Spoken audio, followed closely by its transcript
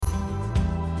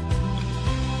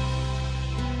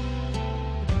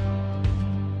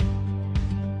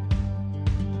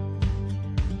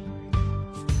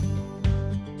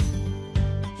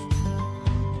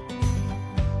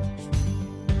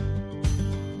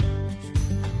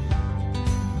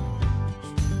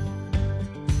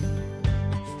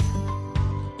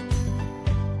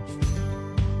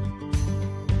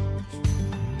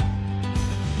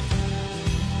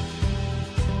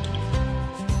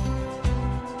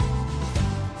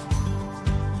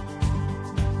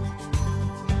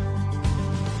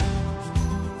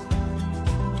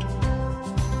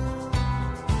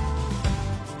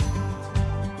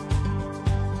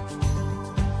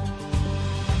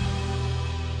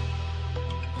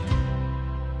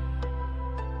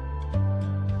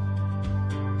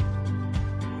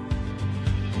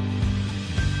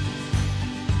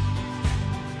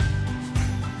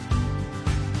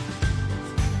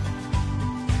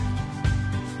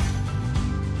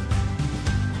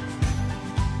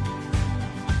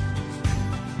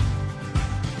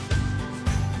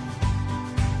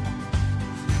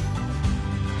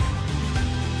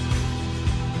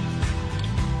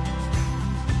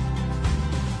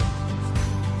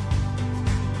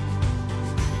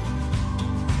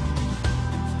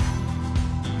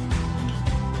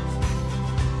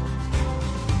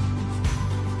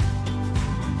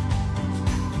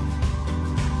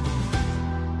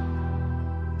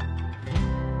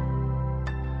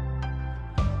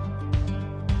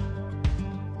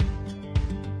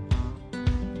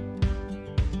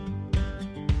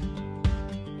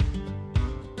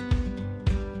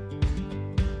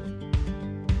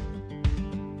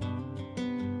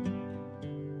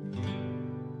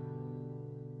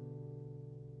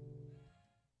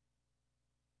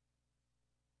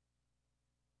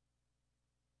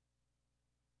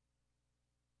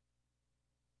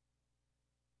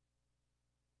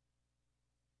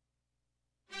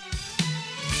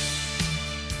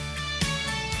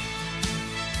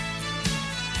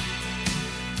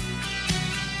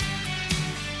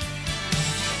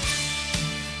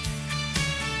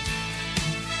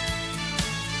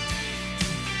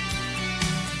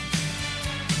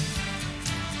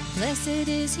Blessed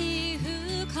is he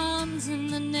who comes in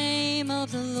the name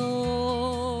of the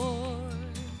Lord.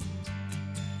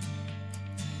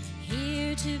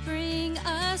 Here to bring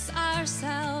us our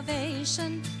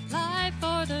salvation, life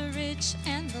for the rich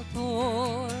and the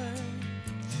poor.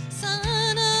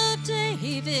 Son of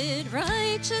David,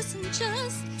 righteous and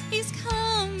just, he's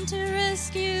come to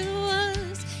rescue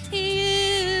us. He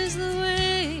is the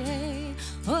way,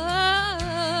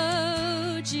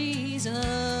 oh,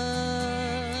 Jesus.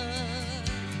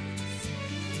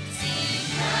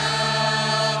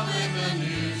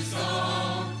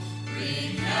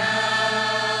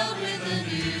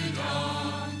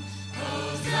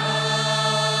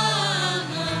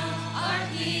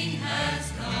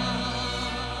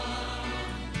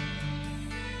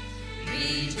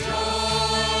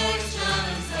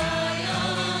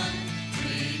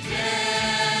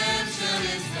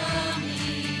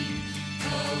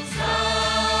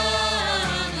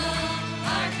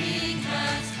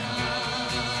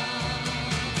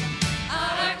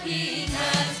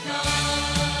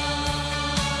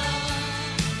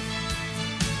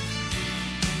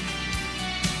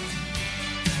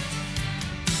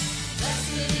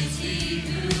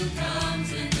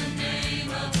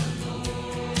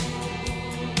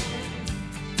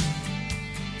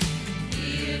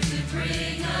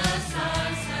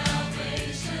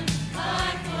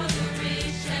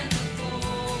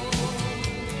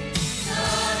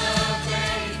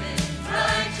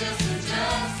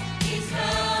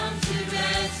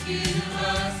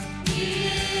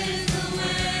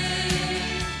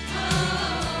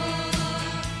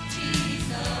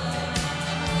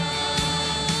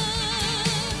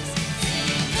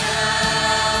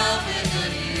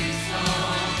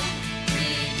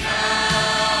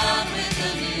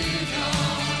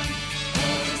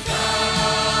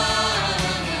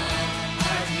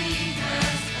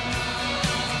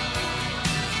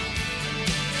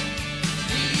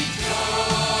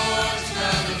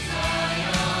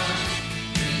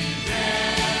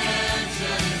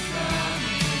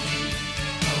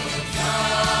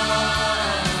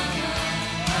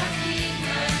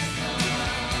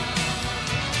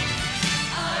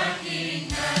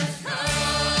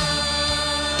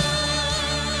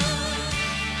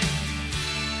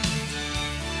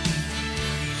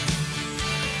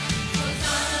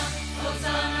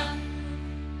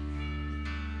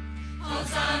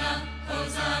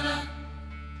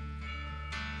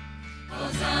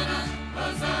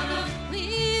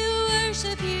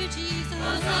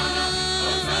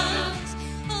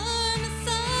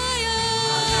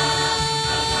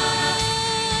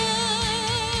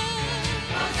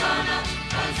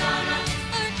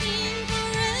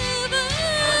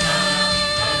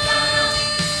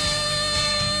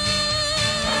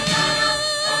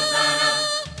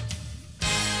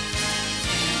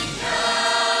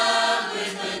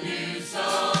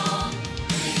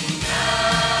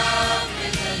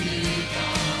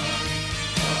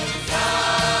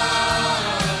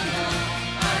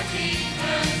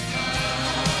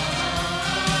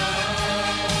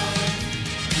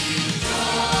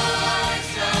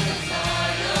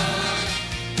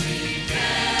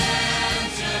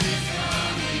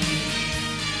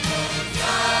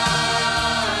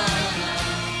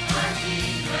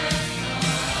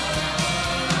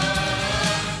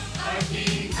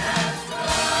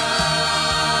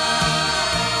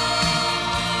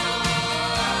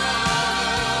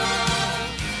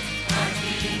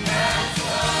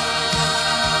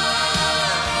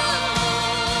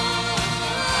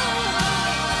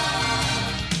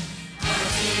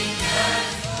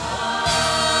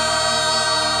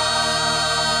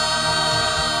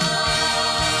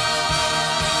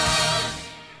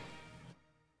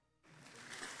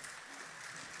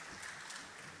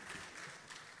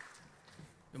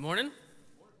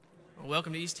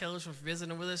 Welcome to East Taylor for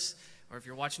visiting with us, or if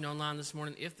you're watching online this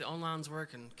morning, if the online's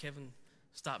working, Kevin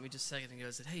stopped me just a second ago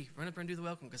and said, hey, run up there and do the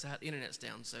welcome because the internet's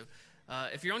down. So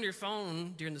if you're on your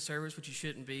phone during the service, which you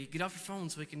shouldn't be, get off your phone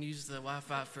so we can use the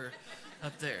Wi-Fi for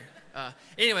up there.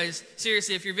 Anyways,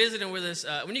 seriously, if you're visiting with us,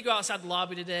 when you go outside the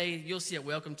lobby today, you'll see a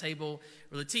welcome table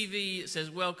where the TV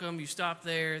says welcome. You stop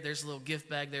there. There's a little gift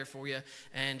bag there for you.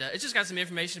 And it's just got some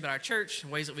information about our church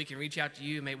and ways that we can reach out to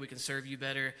you. Maybe we can serve you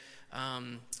better.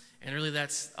 And really,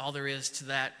 that's all there is to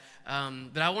that.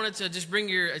 But I wanted to just bring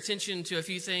your attention to a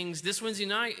few things. This Wednesday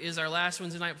night is our last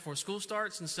Wednesday night before school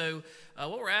starts. And so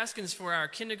what we're asking is for our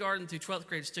kindergarten through 12th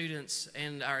grade students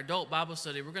and our adult Bible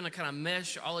study, we're going to kind of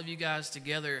mesh all of you guys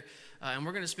together and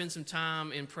we're going to spend some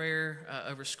time in prayer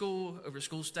over school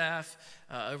staff,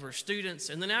 over students,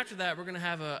 and then after that, we're going to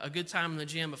have a good time in the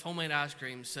gym of homemade ice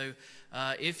cream. So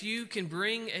if you can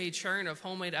bring a churn of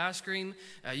homemade ice cream,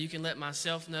 you can let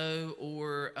myself know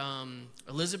or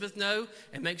Elizabeth know,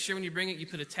 and make sure when you bring it, you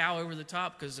put a towel over the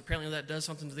top, because apparently that does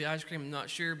something to the ice cream. I'm not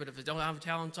sure, but if it don't have a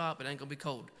towel on top, it ain't going to be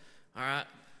cold. All right?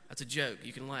 That's a joke.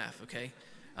 You can laugh, okay?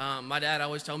 My dad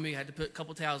always told me you had to put a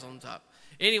couple towels on top.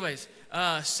 Anyways,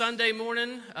 Sunday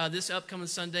morning, this upcoming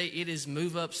Sunday, it is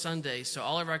Move Up Sunday. So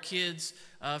all of our kids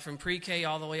from pre-K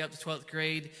all the way up to 12th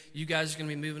grade, you guys are going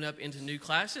to be moving up into new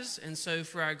classes. And so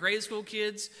for our grade school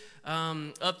kids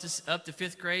up to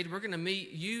 5th grade, we're going to meet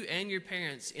you and your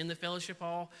parents in the fellowship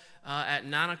hall at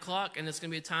 9 o'clock. And it's going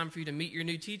to be a time for you to meet your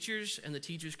new teachers, and the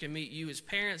teachers can meet you as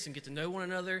parents and get to know one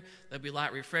another. There'll be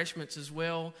light refreshments as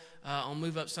well on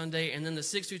Move Up Sunday. And then the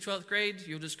 6th through 12th grade,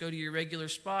 you'll just go to your regular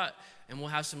spot, and we'll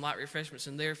have some light refreshments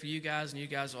in there for you guys, and you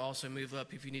guys will also move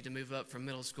up if you need to move up from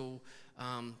middle school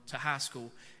to high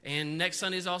school. And next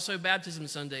Sunday is also Baptism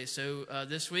Sunday. So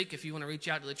this week, if you want to reach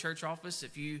out to the church office,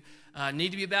 if you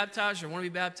need to be baptized or want to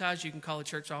be baptized, you can call the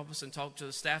church office and talk to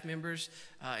the staff members,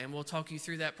 and we'll talk you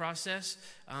through that process.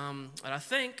 And I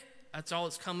think that's all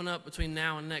that's coming up between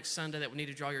now and next Sunday that we need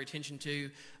to draw your attention to.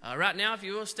 Right now, if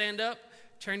you will, stand up,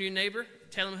 turn to your neighbor,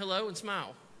 tell them hello, and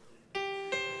smile.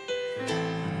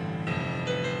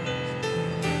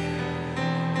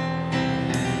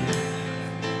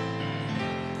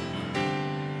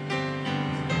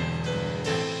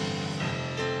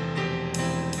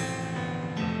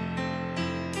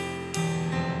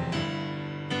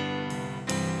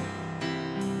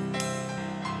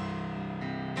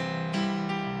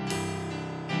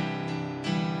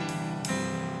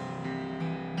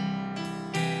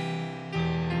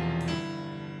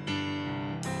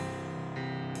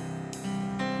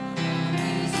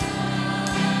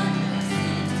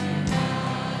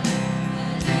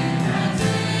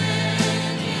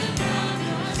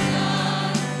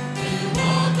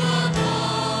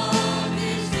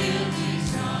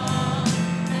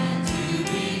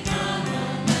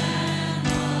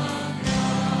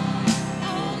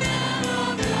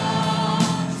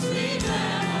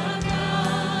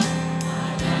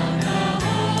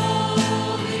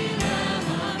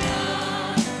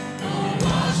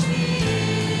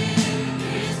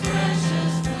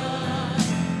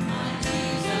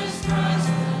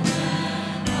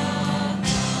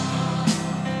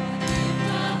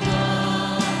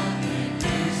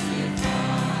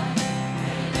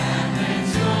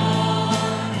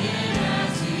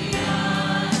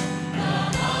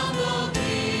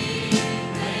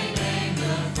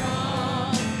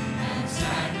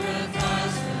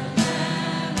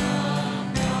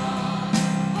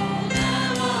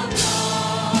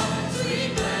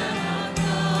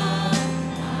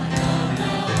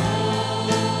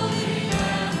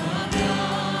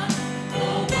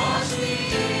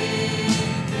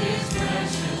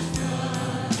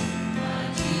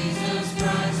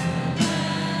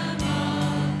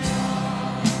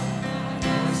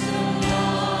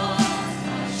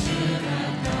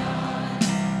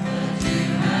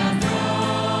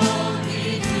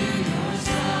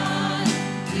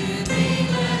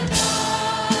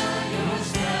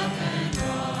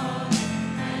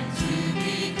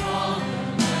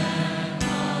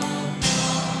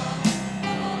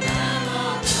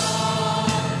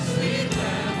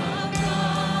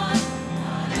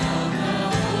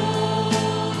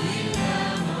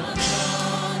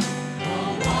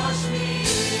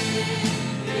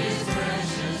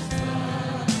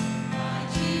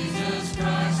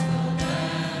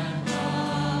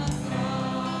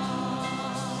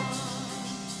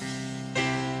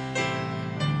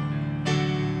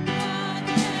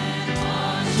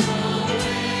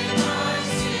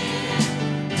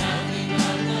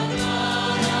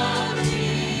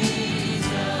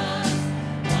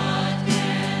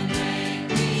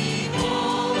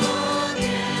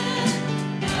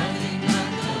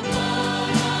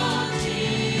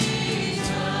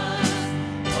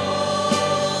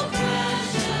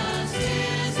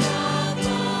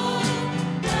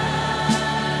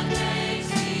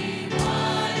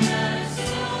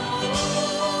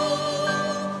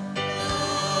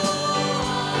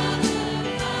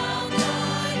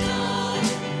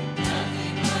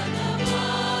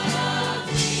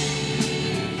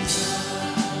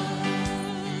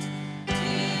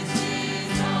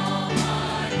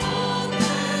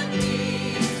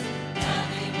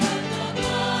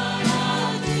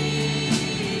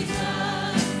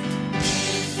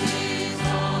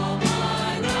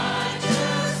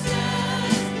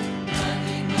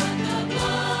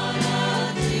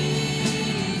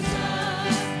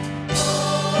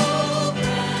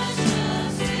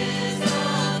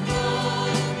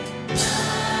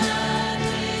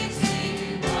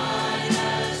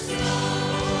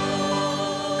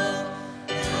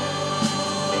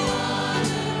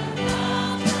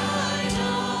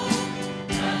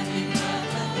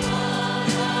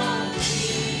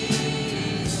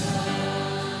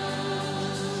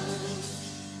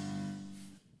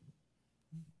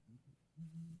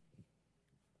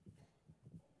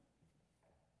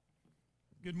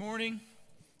 Good morning.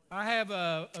 I have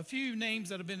a few names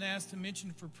that have been asked to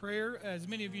mention for prayer. As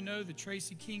many of you know, the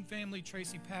Tracy King family,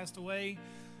 Tracy passed away,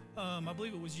 I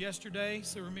believe it was yesterday.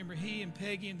 So remember he and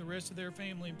Peggy and the rest of their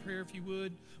family in prayer if you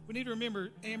would. We need to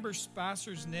remember Amber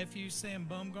Spicer's nephew, Sam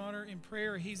Bumgarner, in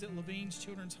prayer. He's at Levine's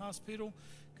Children's Hospital.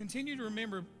 Continue to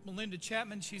remember Melinda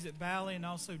Chapman. She's at Valley, and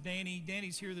also Danny.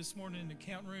 Danny's here this morning in the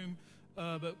count room.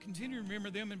 But continue to remember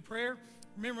them in prayer.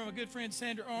 Remember my good friend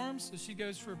Sandra Arms. So she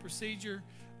goes for a procedure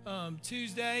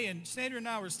Tuesday. And Sandra and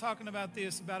I was talking about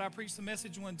this, I preached a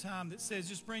message one time that says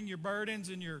just bring your burdens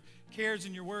and your cares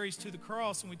and your worries to the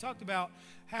cross. And we talked about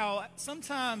how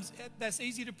sometimes that's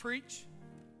easy to preach,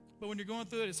 but when you're going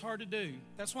through it, it's hard to do.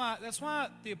 That's why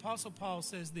the Apostle Paul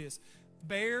says this: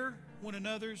 bear one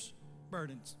another's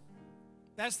burdens.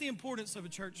 That's the importance of a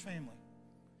church family.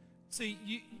 See,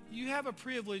 you have a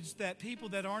privilege that people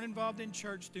that aren't involved in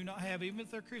church do not have, even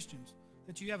if they're Christians,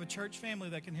 that you have a church family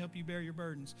that can help you bear your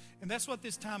burdens. And that's what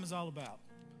this time is all about,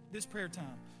 this prayer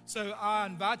time. So I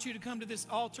invite you to come to this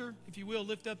altar. If you will,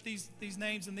 lift up these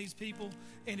names and these people.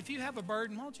 And if you have a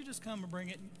burden, why don't you just come and bring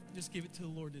it and just give it to the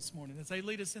Lord this morning. As they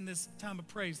lead us in this time of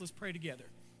praise, let's pray together.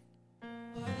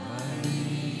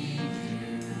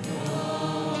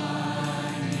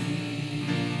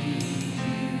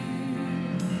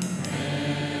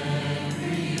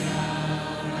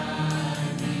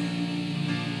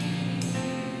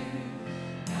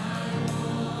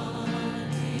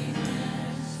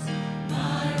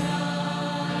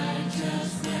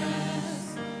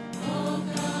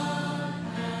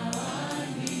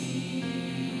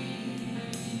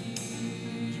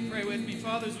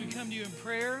 Father, as we come to you in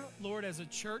prayer, Lord, as a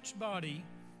church body,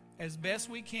 as best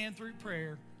we can through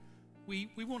prayer, we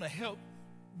want to help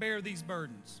bear these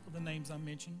burdens of the names I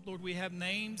mentioned. Lord, we have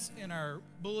names in our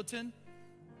bulletin.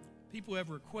 People have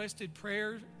requested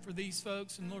prayer for these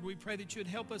folks, and Lord, we pray that you would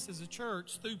help us as a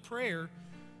church through prayer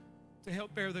to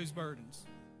help bear those burdens.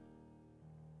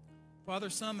 Father,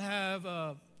 some have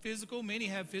many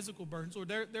have physical burdens. Lord,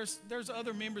 there's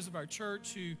other members of our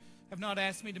church who have not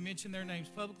asked me to mention their names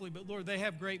publicly, but Lord, they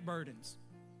have great burdens.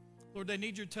 Lord, they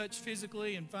need your touch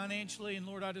physically and financially, and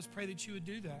Lord, I just pray that you would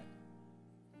do that.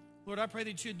 Lord, I pray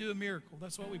that you would do a miracle.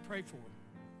 That's what we pray for.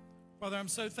 Father, I'm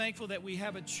so thankful that we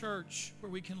have a church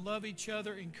where we can love each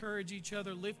other, encourage each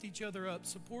other, lift each other up,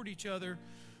 support each other,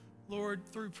 Lord,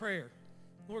 through prayer.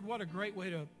 Lord, what a great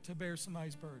way to bear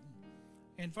somebody's burden.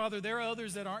 And Father, there are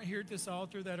others that aren't here at this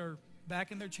altar that are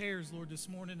back in their chairs, Lord, this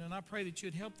morning, and I pray that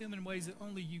you'd help them in ways that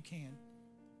only you can.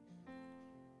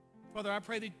 Father, I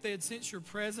pray that they'd sense your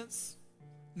presence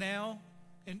now,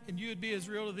 and you would be as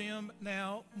real to them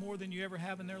now more than you ever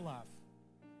have in their life.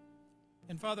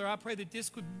 And Father, I pray that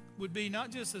this would be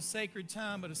not just a sacred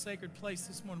time, but a sacred place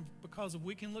this morning, because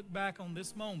we can look back on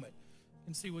this moment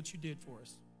and see what you did for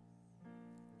us.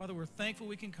 Father, we're thankful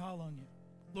we can call on you.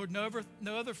 Lord,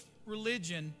 no other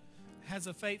religion has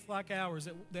a faith like ours,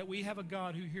 that we have a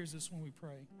God who hears us when we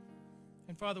pray.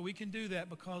 And Father, we can do that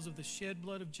because of the shed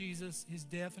blood of Jesus, his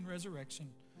death and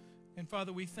resurrection. And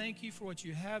Father, we thank you for what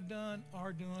you have done,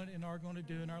 are doing, and are going to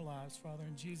do in our lives. Father,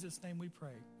 in Jesus' name we pray.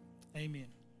 Amen.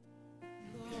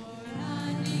 Lord,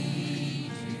 I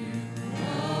need you.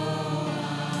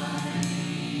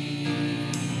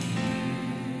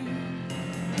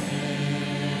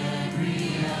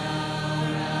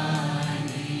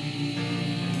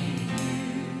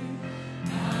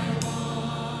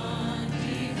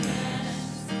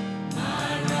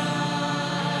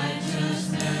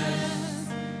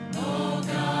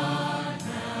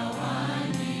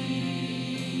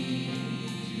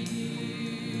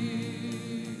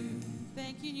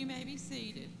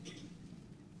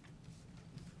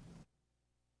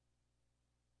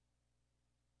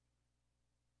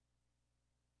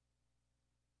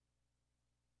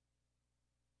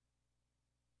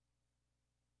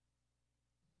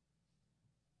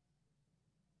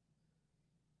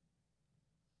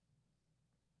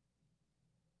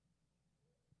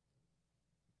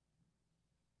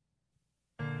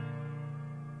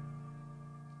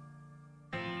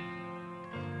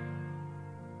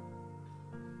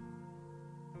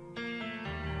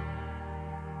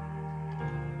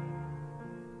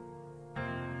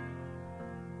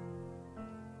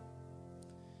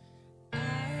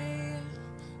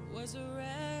 Was a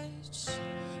wretch.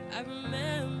 I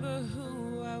remember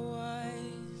who I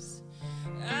was.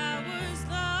 I was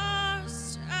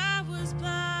lost, I was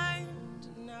blind,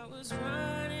 and I was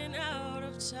running out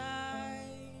of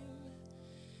time.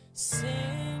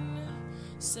 Sin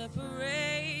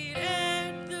separated,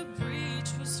 the breach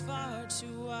was far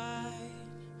too wide.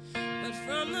 But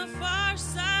from the far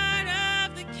side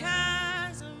of the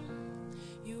chasm,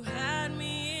 you had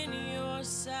me in your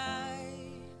sight.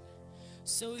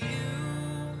 So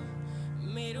you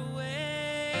made a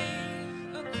way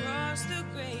across the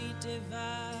great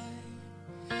divide,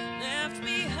 left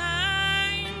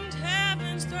behind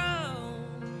heaven's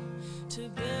throne to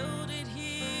build it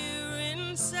here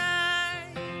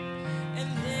inside.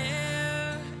 And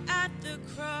there at the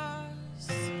cross,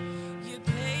 you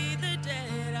paid the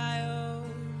debt I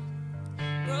owed,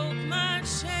 broke my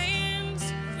chains,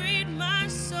 freed my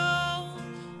soul.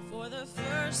 For the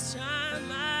first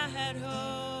time I had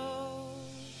hope.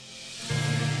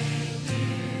 Thank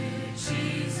you,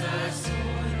 Jesus,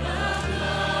 for the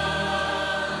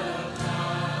blood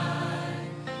applied.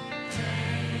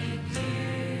 Thank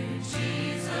you,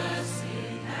 Jesus,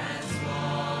 it has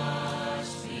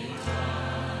washed me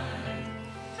white.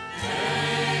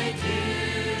 Thank you,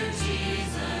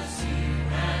 Jesus, you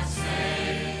have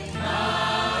saved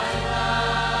my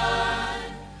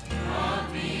life, brought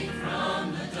me from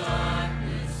the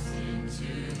darkness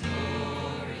into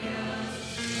glorious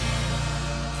light.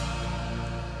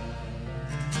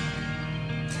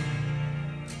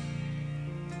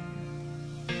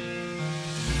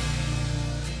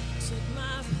 Took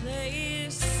my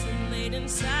place and laid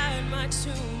inside my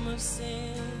tomb of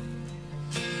sin.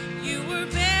 You were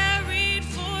buried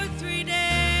for 3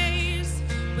 days,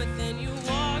 but then you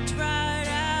walked right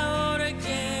out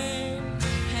again.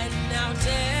 And now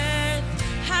death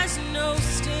has no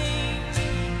sting,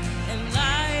 and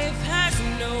life has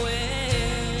no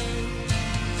end.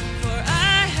 For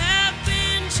I have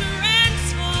been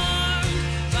transformed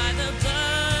by the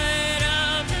blood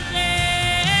of the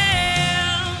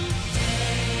Lamb.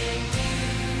 Thank you,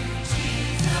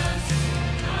 Jesus, for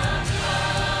the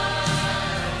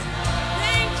blood.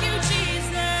 Thank you,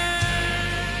 Jesus.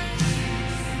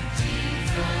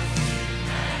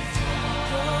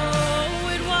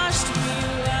 Oh, it washed me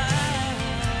white.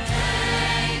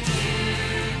 Thank you,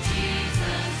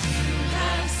 Jesus, you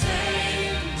have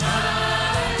saved my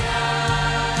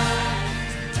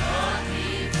life, brought me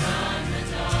from the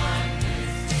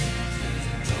darkness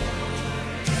into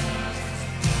glorious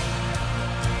light.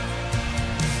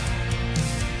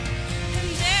 And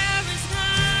there is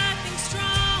nothing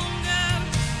stronger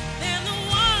than the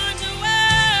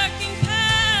wonder-working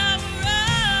power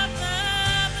of the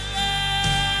blood.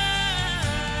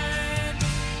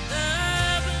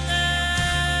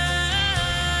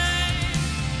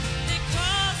 That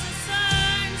calls us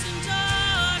sons and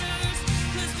daughters,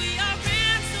 'cause we are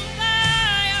ransomed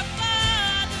by our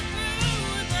Father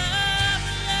through the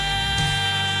blood.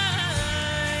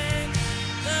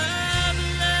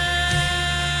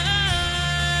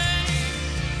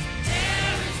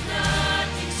 There is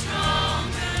nothing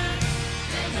stronger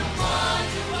than the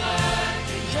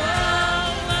wonder-working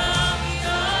power of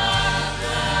your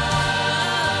blood.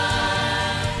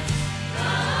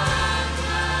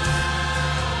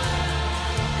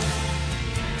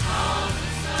 Calls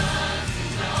us sons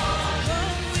and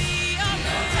daughters. We are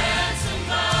ransomed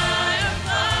by our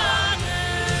Father.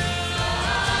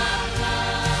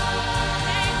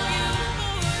 Thank you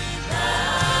for the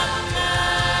blood.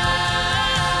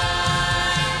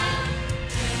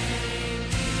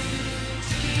 Thank you,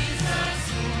 Jesus,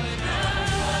 for the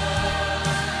blood.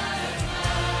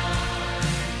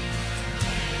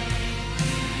 Thank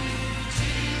you,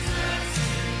 Jesus,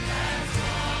 it has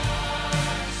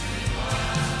washed me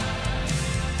white.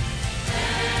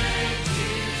 Thank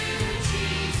you,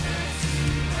 Jesus, you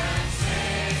have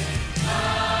saved my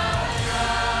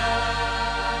life.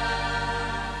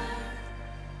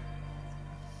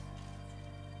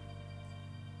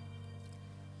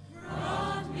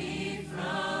 Brought me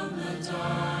from the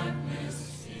darkness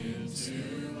into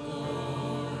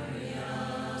glorious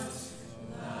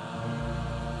light.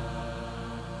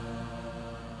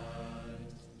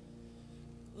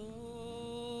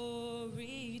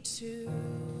 Glory to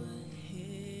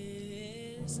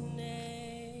his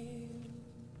name.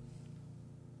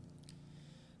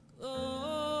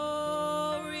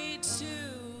 Glory to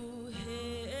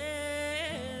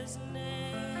his name.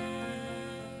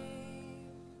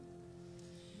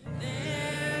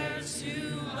 There to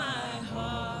my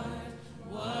heart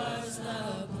was the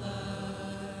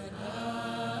blood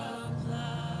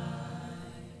applied.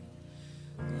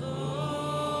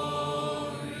 Glory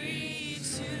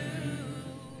to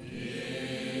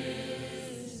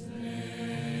his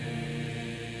name.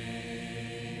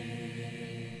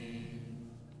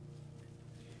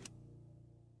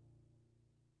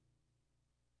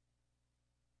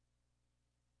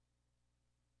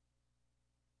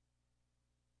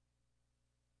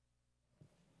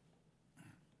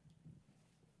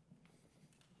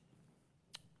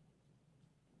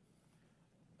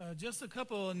 Just a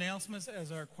couple of announcements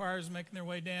as our choir's making their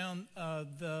way down.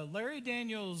 The Larry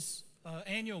Daniels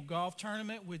annual golf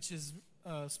tournament, which is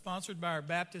sponsored by our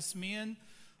Baptist men,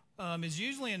 is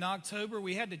usually in October.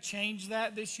 We had to change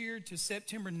that this year to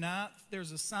September 9th.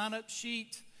 There's a sign-up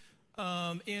sheet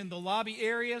in the lobby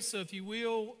area, so if you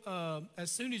will,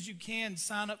 as soon as you can,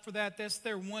 sign up for that. That's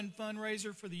their one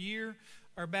fundraiser for the year.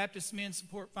 Our Baptist men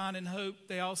support Finding Hope.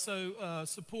 They also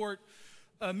support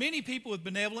many people with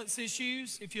benevolence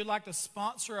issues. If you'd like to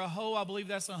sponsor a hole, I believe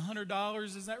that's $100.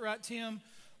 Is that right, Tim?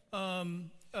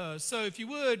 So if you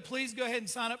would, please go ahead and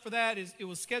sign up for that. It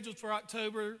was scheduled for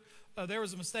October. There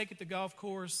was a mistake at the golf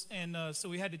course, and so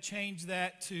we had to change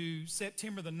that to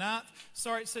September the 9th.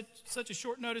 Sorry it's such a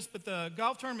short notice, but the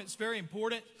golf tournament is very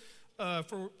important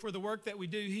for the work that we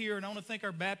do here, and I want to thank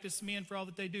our Baptist men for all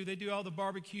that they do. They do all the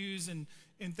barbecues and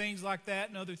things like that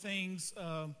and other things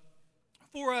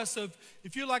for us. So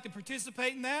if you'd like to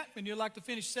participate in that and you'd like to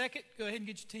finish second, go ahead and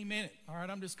get your team in it. All right,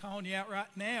 I'm just calling you out right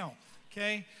now,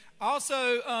 okay?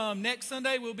 Also, next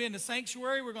Sunday we'll be in the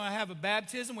sanctuary. We're going to have a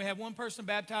baptism. We have one person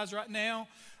baptized right now.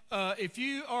 If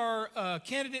you are a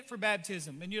candidate for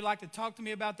baptism and you'd like to talk to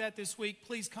me about that this week,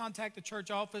 please contact the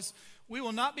church office. We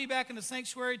will not be back in the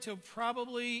sanctuary till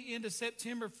probably into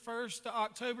September 1st to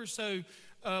October, so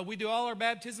we do all our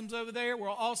baptisms over there.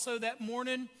 We'll also that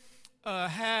morning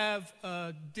have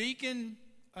deacon,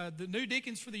 the new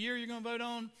deacons for the year you're going to vote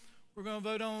on. We're going to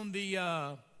vote on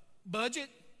the budget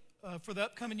for the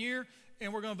upcoming year,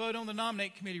 and we're going to vote on the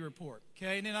nominate committee report.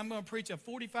 Okay, and then I'm going to preach a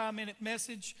 45-minute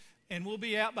message, and we'll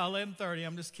be out by 11:30.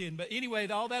 I'm just kidding. But anyway,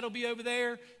 all that will be over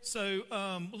there, so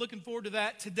looking forward to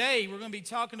that. Today, we're going to be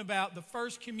talking about the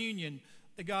first communion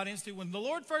that God instituted. When the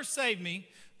Lord first saved me,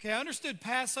 okay, I understood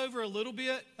Passover a little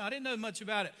bit. I didn't know much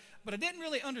about it, but I didn't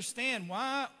really understand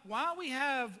why we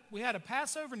had a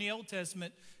Passover in the Old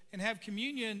Testament and have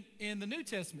communion in the New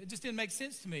Testament. It just didn't make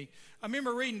sense to me. I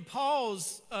remember reading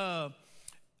Paul's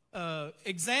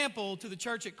example to the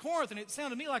church at Corinth, and it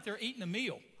sounded to me like they were eating a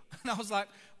meal. And I was like,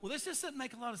 well, this just doesn't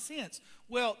make a lot of sense.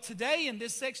 Well, today in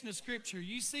this section of Scripture,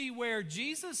 you see where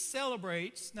Jesus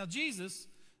celebrates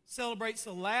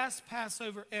the last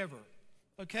Passover ever.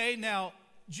 Okay, now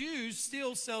Jews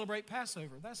still celebrate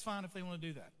Passover. That's fine if they want to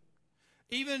do that.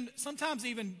 Sometimes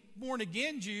even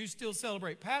born-again Jews still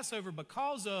celebrate Passover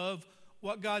because of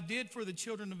what God did for the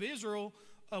children of Israel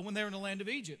when they were in the land of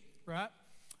Egypt, right?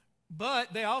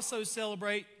 But they also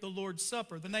celebrate the Lord's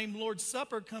Supper. The name Lord's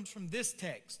Supper comes from this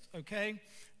text, okay?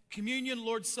 Communion,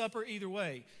 Lord's Supper, either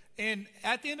way. And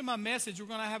at the end of my message, we're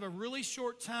going to have a really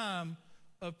short time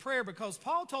of prayer because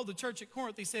Paul told the church at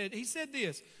Corinth, he said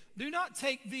this, do not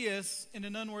take this in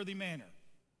an unworthy manner.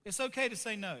 It's okay to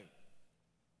say no.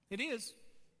 It is.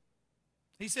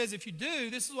 He says if you do,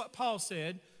 this is what Paul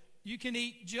said, you can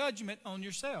eat judgment on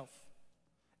yourself.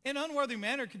 An unworthy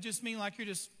manner could just mean like you're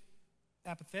just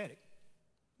apathetic.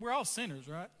 We're all sinners,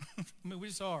 right? I mean, we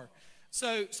just are.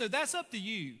 So that's up to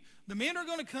you. The men are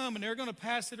going to come and they're going to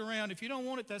pass it around. If you don't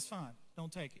want it, that's fine.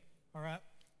 Don't take it, all right?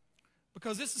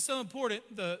 Because this is so important.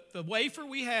 The wafer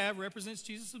we have represents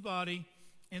Jesus' body,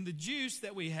 and the juice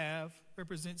that we have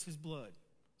represents his blood.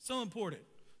 So important.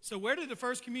 So where did the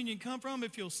first communion come from?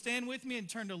 If you'll stand with me and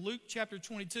turn to Luke chapter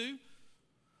 22.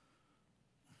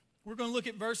 We're going to look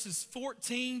at verses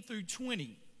 14 through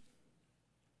 20.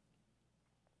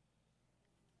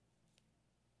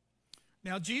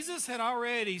 Now, Jesus had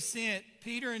already sent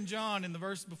Peter and John in the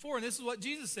verse before, and this is what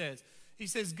Jesus says. He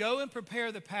says, go and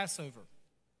prepare the Passover.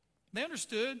 They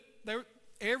understood.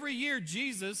 Every year,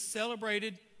 Jesus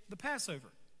celebrated the Passover,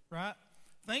 right?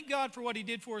 Thank God for what he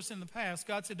did for us in the past.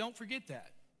 God said, don't forget that.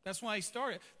 That's why he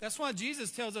started. That's why Jesus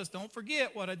tells us, don't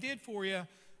forget what I did for you.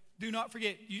 Do not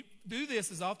forget. You do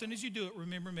this as often as you do it.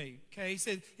 Remember me. Okay? He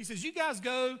says, you guys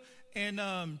go,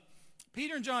 and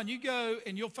Peter and John, you go,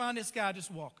 and you'll find this guy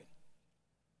just walking.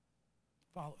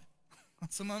 Follow him.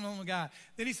 Some unknown guy.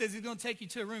 Then he says he's going to take you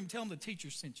to a room. Tell him the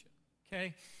teacher sent you.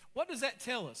 Okay? What does that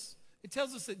tell us? It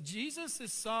tells us that Jesus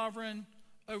is sovereign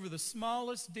over the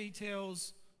smallest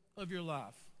details of your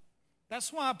life.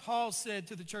 That's why Paul said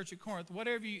to the church at Corinth,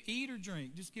 whatever you eat or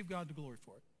drink, just give God the glory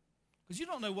for it. Because you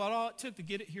don't know what all it took to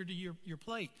get it here to your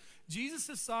plate. Jesus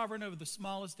is sovereign over the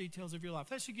smallest details of your life.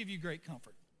 That should give you great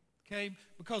comfort. Okay?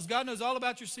 Because God knows all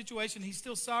about your situation. He's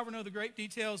still sovereign over the great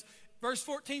details. Verse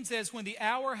 14 says, when the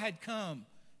hour had come,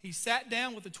 he sat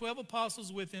down with the 12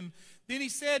 apostles with him. Then he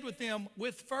said with them,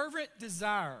 with fervent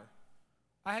desire,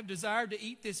 I have desired to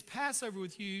eat this Passover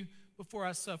with you before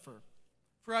I suffer.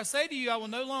 For I say to you, I will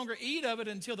no longer eat of it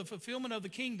until the fulfillment of the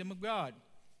kingdom of God.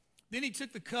 Then he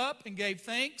took the cup and gave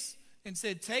thanks and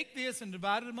said, take this and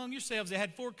divide it among yourselves. They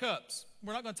had 4 cups.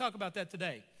 We're not going to talk about that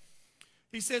today.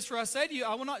 He says, for I say to you,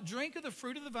 I will not drink of the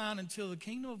fruit of the vine until the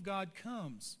kingdom of God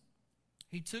comes.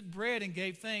 He took bread and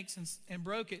gave thanks and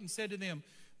broke it and said to them,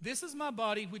 this is my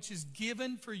body which is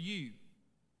given for you.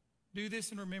 Do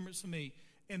this in remembrance of me.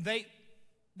 And they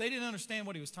didn't understand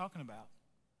what he was talking about.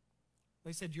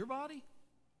 They said, your body?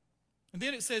 And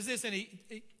then it says this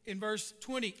in verse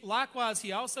 20, likewise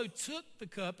he also took the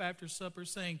cup after supper,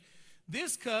 saying,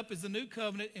 this cup is the new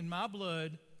covenant in my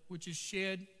blood, which is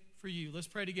shed for you. Let's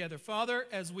pray together. Father,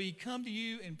 as we come to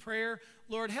you in prayer,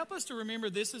 Lord, help us to remember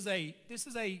this is a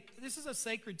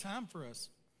sacred time for us.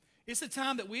 It's a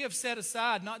time that we have set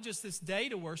aside, not just this day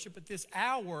to worship, but this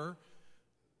hour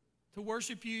to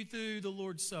worship you through the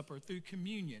Lord's Supper, through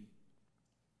communion.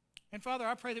 And Father,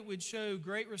 I pray that we'd show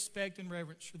great respect and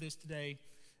reverence for this today.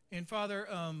 And Father,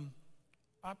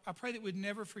 I pray that we'd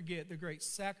never forget the great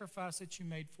sacrifice that you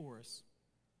made for us.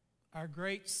 Our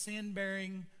great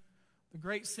sin-bearing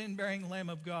Lamb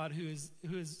of God who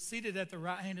is seated at the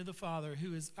right hand of the Father,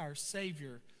 who is our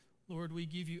Savior. Lord, we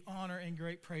give you honor and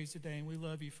great praise today, and we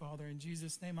love you, Father. In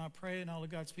Jesus' name I pray, and all of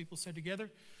God's people said together,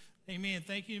 amen.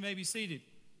 Thank you. You may be seated.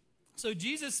 So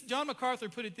John MacArthur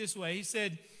put it this way. He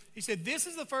said, this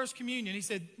is the first communion. He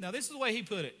said, now this is the way he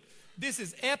put it. This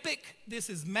is epic. This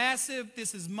is massive.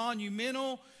 This is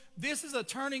monumental. This is a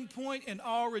turning point in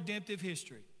all redemptive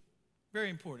history. Very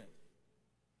important.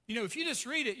 You know, if you just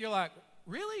read it, you're like,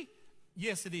 really?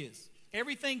 Yes, it is.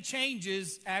 Everything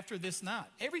changes after this night.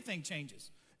 Everything changes.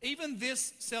 Even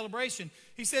this celebration.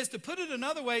 He says, to put it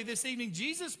another way, this evening,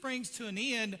 Jesus brings to an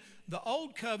end the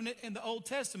Old Covenant in the Old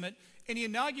Testament, and he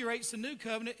inaugurates the New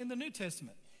Covenant in the New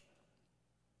Testament.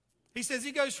 He says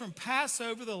he goes from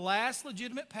Passover, the last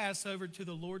legitimate Passover, to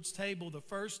the Lord's table, the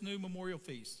first new memorial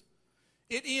feast.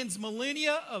 It ends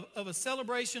millennia of a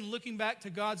celebration looking back to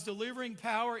God's delivering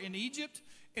power in Egypt,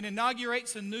 and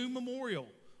inaugurates a new memorial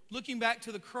looking back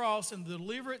to the cross and the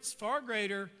deliverance far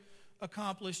greater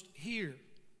accomplished here.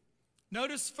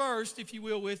 Notice first, if you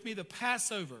will, with me, the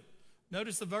Passover.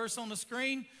 Notice the verse on the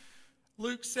screen.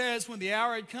 Luke says, when the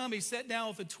hour had come, he sat down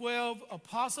with the 12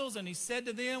 apostles, and he said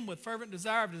to them with fervent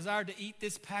desire to eat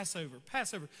this Passover.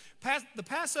 The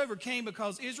Passover came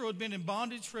because Israel had been in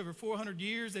bondage for over 400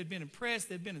 years. They'd been oppressed.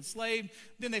 They'd been enslaved.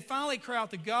 Then they finally cried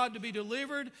out to God to be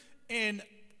delivered, and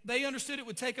they understood it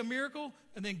would take a miracle.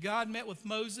 And then God met with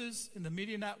Moses in the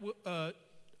Midianite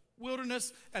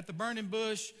wilderness at the burning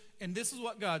bush. And this is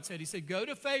what God said. He said, go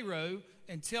to Pharaoh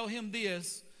and tell him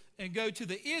this, and go to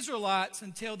the Israelites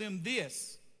and tell them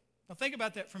this. Now think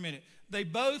about that for a minute. They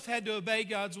both had to obey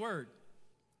God's word.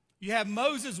 You have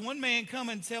Moses, one man, come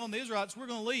and telling the Israelites, we're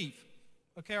going to leave.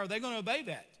 Okay, are they going to obey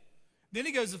that? Then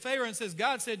he goes to Pharaoh and says,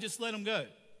 God said, just let them go.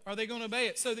 Are they going to obey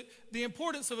it? So the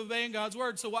importance of obeying God's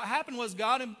word. So what happened was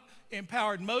God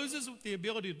empowered Moses with the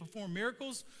ability to perform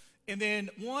miracles. And then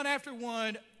one after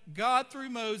one, God through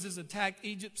Moses attacked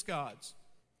Egypt's gods.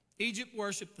 Egypt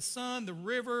worshiped the sun, the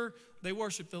river, they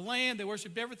worshiped the land, they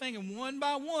worshiped everything. And one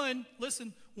by one,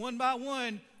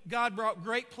 God brought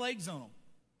great plagues on them.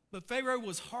 But Pharaoh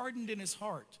was hardened in his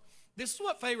heart. This is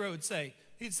what Pharaoh would say.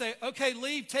 He'd say, okay,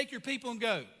 leave, take your people and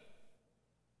go.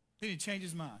 Then he'd change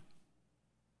his mind.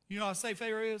 You know what I say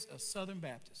Pharaoh is? A Southern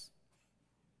Baptist.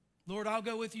 Lord, I'll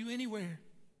go with you anywhere.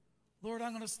 Lord,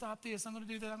 I'm going to stop this. I'm going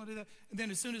to do that. I'm going to do that. And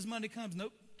then as soon as Monday comes,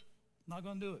 nope, not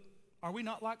going to do it. Are we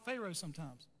not like Pharaoh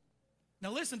sometimes?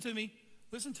 Now listen to me.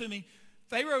 Listen to me.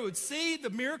 Pharaoh would see the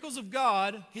miracles of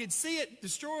God. He'd see it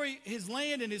destroy his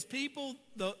land and his people,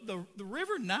 the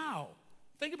river Nile.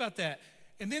 Think about that.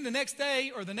 And then the next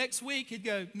day or the next week, he'd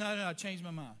go, no, I changed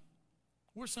my mind.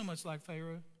 We're so much like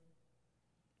Pharaoh.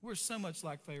 We're so much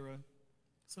like Pharaoh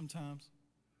sometimes.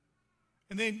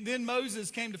 And then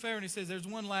Moses came to Pharaoh and he says, there's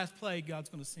one last plague God's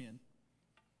going to send.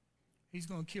 He's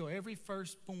going to kill every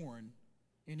firstborn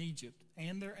in Egypt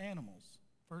and their animals,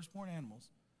 firstborn animals,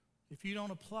 if you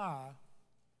don't apply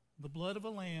the blood of a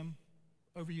lamb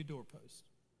over your doorpost.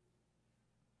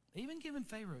 Even giving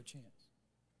Pharaoh a chance.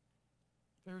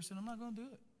 Pharaoh said, I'm not going to do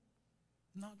it.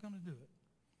 I'm not going to do it.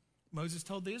 Moses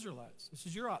told the Israelites, this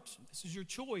is your option. This is your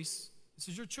choice. This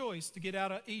is your choice to get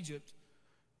out of Egypt.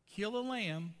 Kill a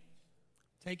lamb,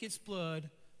 take its blood,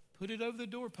 put it over the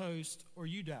doorpost, or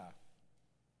you die.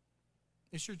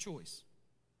 It's your choice.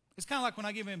 It's kind of like when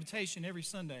I give an invitation every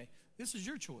Sunday. This is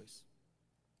your choice.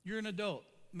 You're an adult.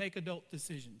 Make adult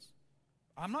decisions.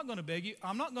 I'm not going to beg you.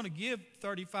 I'm not going to give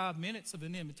 35 minutes of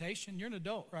an invitation. You're an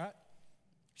adult, right?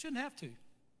 Shouldn't have to.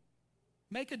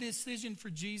 Make a decision for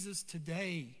Jesus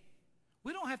today.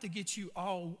 We don't have to get you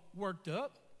all worked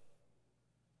up.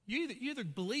 You either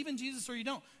believe in Jesus or you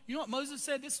don't. You know what Moses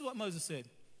said? This is what Moses said.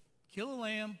 Kill a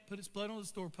lamb, put its blood on the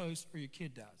doorpost, or your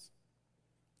kid dies.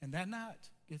 And that night,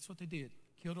 guess what they did?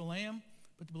 killed a lamb,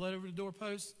 put the blood over the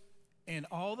doorpost, and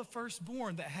all the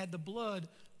firstborn that had the blood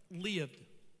lived.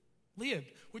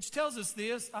 Which tells us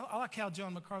this. I like how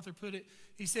John MacArthur put it.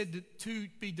 He said that to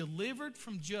be delivered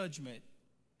from judgment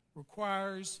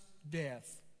requires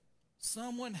death.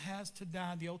 Someone has to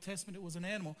die. In the Old Testament, it was an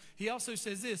animal. He also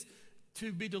says this,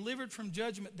 to be delivered from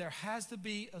judgment, there has to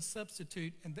be a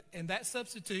substitute. And that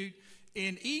substitute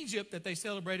in Egypt that they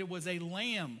celebrated was a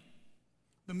lamb.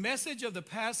 The message of the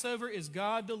Passover is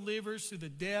God delivers through the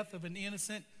death of an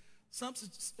innocent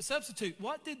substitute.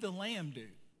 What did the lamb do?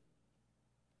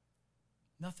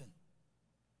 Nothing.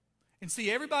 And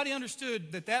see, everybody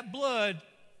understood that blood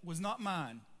was not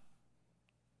mine.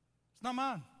 It's not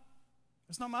mine.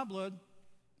 It's not my blood.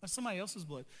 That's somebody else's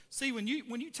blood. See, when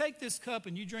you take this cup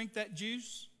and you drink that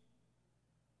juice,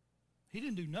 he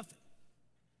didn't do nothing.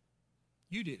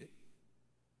 You did it.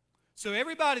 So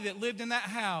everybody that lived in that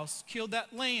house killed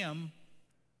that lamb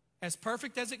as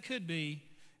perfect as it could be,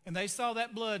 and they saw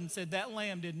that blood and said, that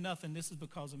lamb did nothing. This is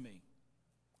because of me.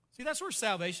 See, that's where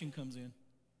salvation comes in.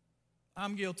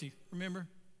 I'm guilty, remember?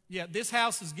 Yeah, this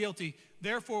house is guilty.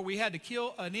 Therefore, we had to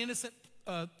kill an innocent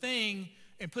thing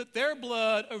and put their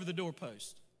blood over the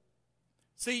doorpost.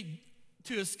 See,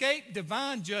 to escape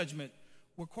divine judgment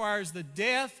requires the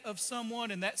death of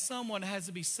someone, and that someone has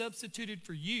to be substituted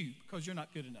for you because you're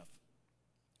not good enough.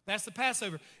 That's the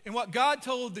Passover. And what God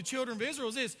told the children of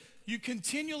Israel is, you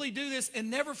continually do this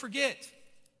and never forget.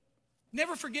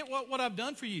 Never forget what I've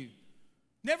done for you.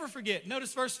 Never forget.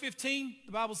 Notice verse 15,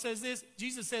 the Bible says this.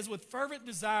 Jesus says, with fervent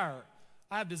desire,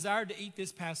 I have desired to eat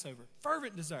this Passover.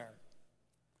 Fervent desire.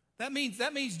 That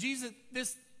means Jesus,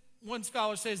 this one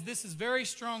scholar says this is very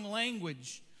strong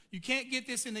language. You can't get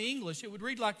this in the English. It would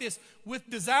read like this. With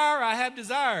desire, I have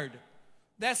desired.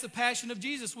 That's the passion of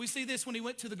Jesus. We see this when he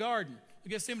went to the garden of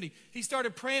Gethsemane. He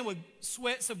started praying with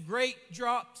sweats of great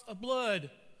drops of blood.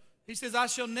 He says, I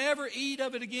shall never eat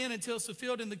of it again until it's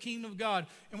fulfilled in the kingdom of God.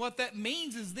 And what that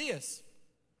means is this.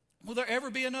 Will there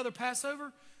ever be another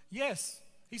Passover? Yes.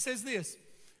 He says this.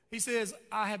 He says,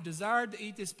 I have desired to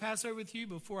eat this Passover with you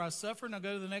before I suffer. Now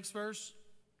go to the next verse.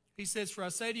 He says, for I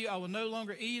say to you, I will no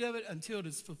longer eat of it until it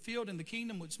is fulfilled in the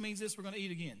kingdom, which means this, we're going to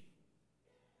eat again.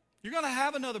 You're going to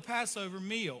have another Passover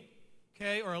meal,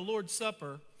 okay, or a Lord's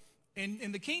Supper. And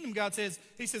in the kingdom, God says,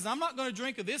 he says, I'm not going to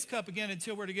drink of this cup again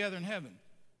until we're together in heaven.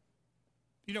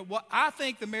 You know, what I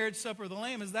think the marriage supper of the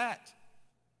Lamb is that.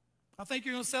 I think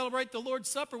you're going to celebrate the Lord's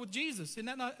Supper with Jesus. Isn't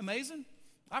that not amazing?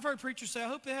 I've heard preachers say, I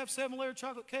hope they have 7-layer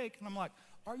chocolate cake. And I'm like,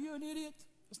 are you an idiot?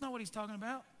 That's not what he's talking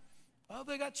about. Oh,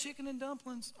 they got chicken and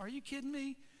dumplings. Are you kidding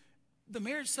me? The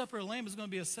marriage supper of the Lamb is going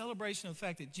to be a celebration of the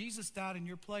fact that Jesus died in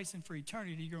your place, and for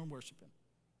eternity you're going to worship him.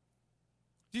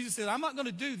 Jesus said, I'm not going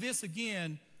to do this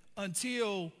again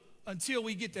until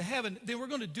we get to heaven. Then we're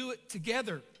going to do it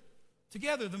together.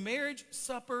 Together, the marriage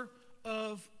supper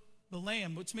of the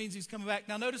Lamb, which means he's coming back.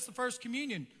 Now notice the first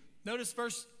communion. Notice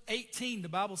verse 18. The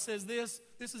Bible says this.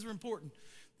 This is important.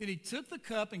 Then he took the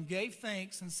cup and gave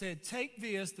thanks and said, take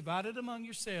this, divide it among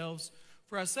yourselves.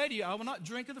 For I say to you, I will not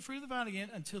drink of the fruit of the vine again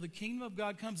until the kingdom of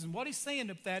God comes. And what he's saying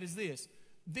with that is this.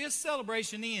 This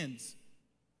celebration ends.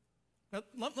 Now,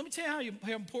 let me tell you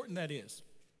how important that is.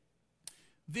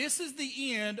 This is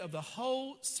the end of the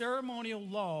whole ceremonial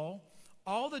law,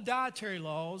 all the dietary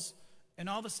laws, and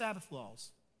all the Sabbath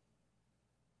laws.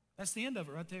 That's the end of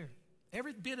it right there.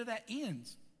 Every bit of that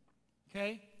ends.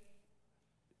 Okay?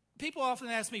 People often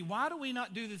ask me, why do we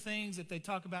not do the things that they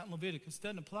talk about in Leviticus? It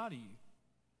doesn't apply to you.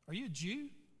 Are you a Jew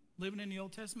living in the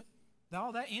Old Testament?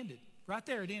 All that ended. Right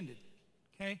there it ended.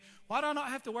 Okay? Why do I not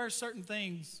have to wear certain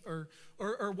things or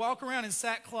walk around in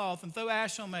sackcloth and throw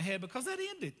ash on my head? Because that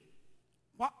ended.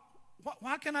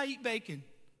 Why can I eat bacon?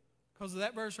 Because of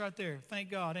that verse right there. Thank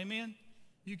God. Amen?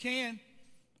 You can.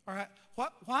 All right.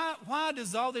 Why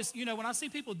does all this, you know, when I see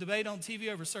people debate on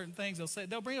TV over certain things,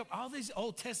 they'll bring up all these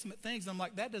Old Testament things. And I'm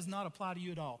like, that does not apply to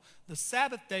you at all. The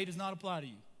Sabbath day does not apply to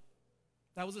you.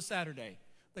 That was a Saturday.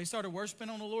 They started worshiping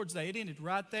on the Lord's day. It ended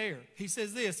right there. He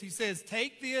says this. He says,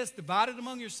 take this, divide it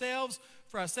among yourselves.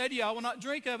 For I say to you, I will not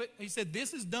drink of it. He said,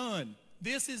 this is done.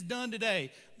 This is done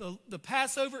today. The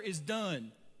Passover is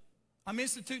done. I'm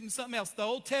instituting something else. The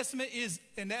Old Testament is,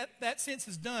 in that sense,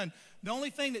 is done. The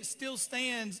only thing that still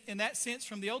stands in that sense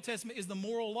from the Old Testament is the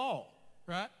moral law,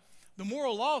 right? The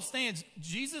moral law stands.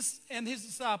 Jesus and his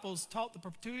disciples taught the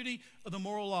perpetuity of the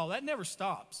moral law. That never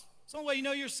stops. It's the only way you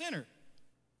know you're a sinner.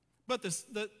 But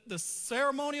the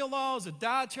ceremonial laws, the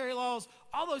dietary laws,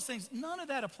 all those things, none of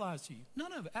that applies to you.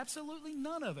 None of it. Absolutely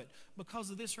none of it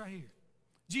because of this right here.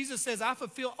 Jesus says, I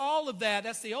fulfill all of that.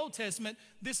 That's the Old Testament.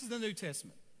 This is the New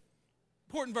Testament.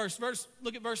 Important verse.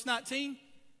 Look at verse 19.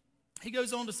 He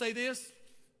goes on to say this.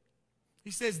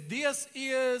 He says, this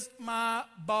is my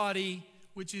body,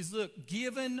 which is, look,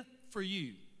 given for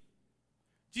you.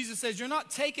 Jesus says, you're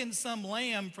not taking some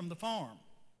lamb from the farm.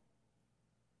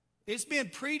 It's been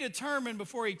predetermined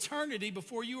before eternity,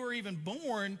 before you were even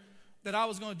born, that I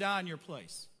was going to die in your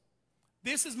place.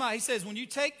 This is he says, when you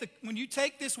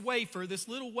take this wafer, this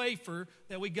little wafer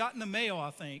that we got in the mail,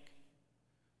 I think,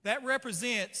 that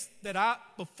represents that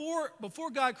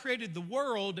before God created the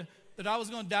world, that I was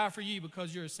going to die for you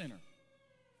because you're a sinner.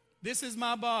 This is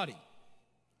my body.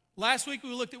 Last week we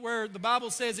looked at where the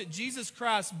Bible says that Jesus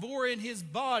Christ bore in his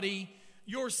body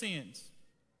your sins.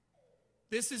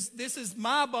 This is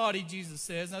my body, Jesus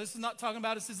says. Now this is not talking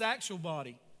about it's his actual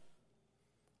body.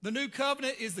 The new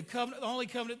covenant is the only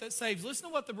covenant that saves. Listen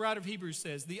to what the writer of Hebrews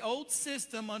says. The old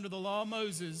system under the law of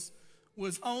Moses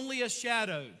was only a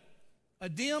shadow, a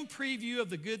dim preview of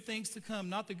the good things to come,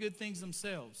 not the good things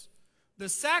themselves. The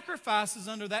sacrifices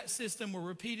under that system were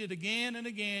repeated again and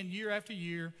again, year after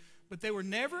year, but they were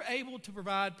never able to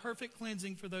provide perfect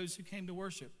cleansing for those who came to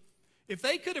worship. If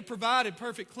they could have provided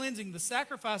perfect cleansing, the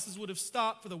sacrifices would have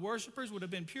stopped, for the worshipers would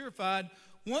have been purified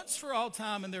once for all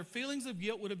time, and their feelings of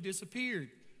guilt would have disappeared.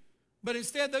 But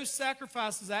instead, those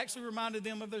sacrifices actually reminded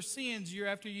them of their sins year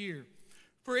after year.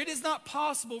 For it is not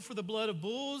possible for the blood of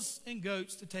bulls and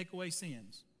goats to take away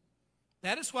sins.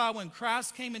 That is why when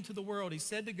Christ came into the world, he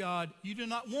said to God, you do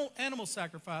not want animal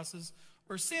sacrifices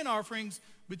or sin offerings,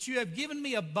 but you have given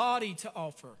me a body to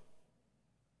offer.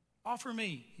 Offer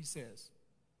me, he says.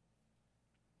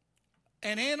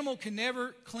 An animal can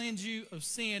never cleanse you of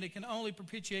sin. It can only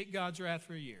propitiate God's wrath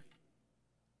for a year.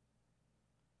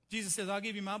 Jesus says, I'll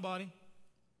give you my body.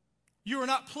 You are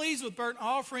not pleased with burnt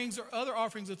offerings or other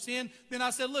offerings of sin. Then I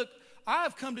said, look, I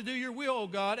have come to do your will, O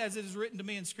God, as it is written to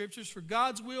me in Scriptures. For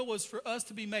God's will was for us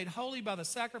to be made holy by the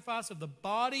sacrifice of the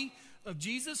body of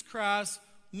Jesus Christ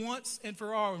once and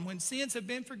for all. And when sins have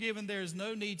been forgiven, there is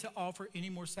no need to offer any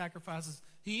more sacrifices.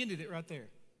 He ended it right there.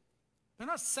 They're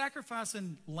not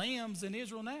sacrificing lambs in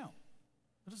Israel now.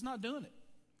 They're just not doing it.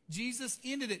 Jesus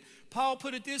ended it. Paul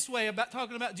put it this way about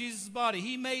talking about Jesus' body.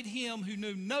 He made him who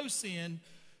knew no sin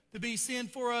to be sin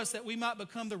for us, that we might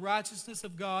become the righteousness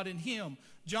of God in him.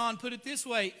 John put it this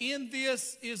way, in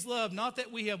this is love, not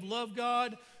that we have loved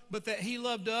God, but that he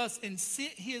loved us and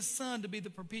sent his son to be the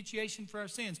propitiation for our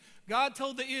sins. God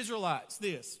told the Israelites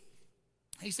this.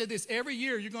 He said this, every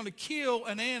year you're going to kill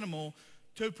an animal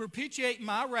to propitiate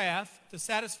my wrath, to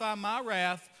satisfy my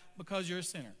wrath because you're a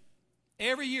sinner.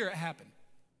 Every year it happened.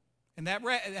 And that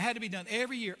it had to be done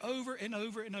every year, over and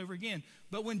over and over again.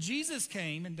 But when Jesus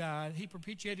came and died, he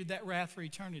propitiated that wrath for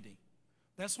eternity.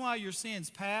 That's why your sins,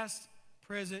 past,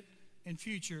 present, and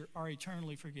future, are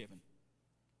eternally forgiven.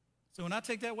 So when I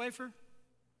take that wafer,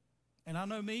 and I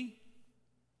know me,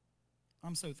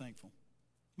 I'm so thankful.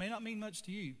 It may not mean much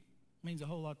to you. It means a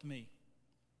whole lot to me.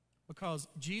 Because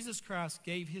Jesus Christ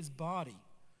gave his body.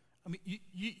 I mean,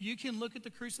 you can look at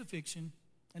the crucifixion,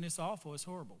 and it's awful, it's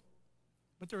horrible.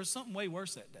 But there was something way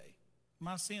worse that day.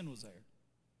 My sin was there.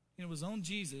 And it was on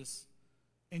Jesus.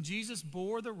 And Jesus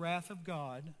bore the wrath of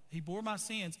God. He bore my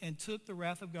sins and took the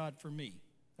wrath of God for me.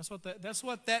 That's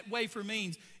what that wafer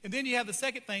means. And then you have the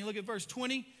second thing. Look at verse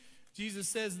 20. Jesus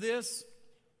says this.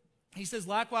 He says,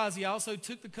 likewise, he also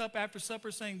took the cup after supper,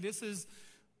 saying,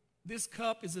 this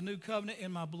cup is a new covenant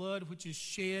in my blood, which is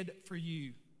shed for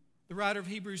you. The writer of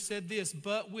Hebrews said this,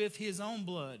 but with his own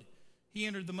blood he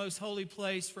entered the most holy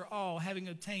place for all, having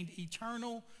obtained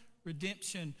eternal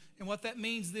redemption. And what that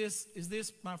means is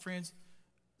this, my friends,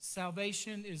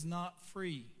 salvation is not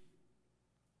free.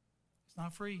 It's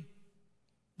not free.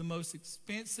 The most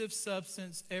expensive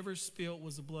substance ever spilt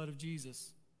was the blood of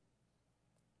Jesus.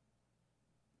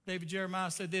 David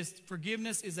Jeremiah said this,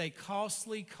 forgiveness is a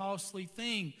costly, costly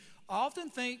thing. I often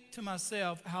think to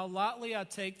myself how lightly I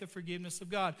take the forgiveness of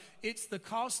God. It's the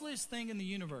costliest thing in the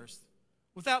universe.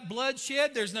 Without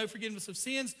bloodshed, there's no forgiveness of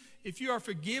sins. If you are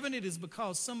forgiven, it is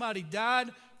because somebody died.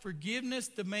 Forgiveness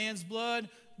demands blood.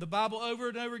 The Bible over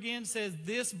and over again says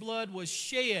this blood was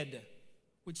shed,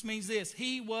 which means this,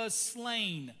 he was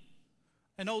slain.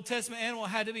 An Old Testament animal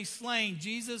had to be slain.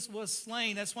 Jesus was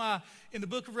slain. That's why in the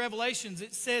book of Revelations,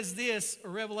 it says this,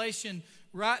 or Revelation,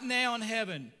 right now in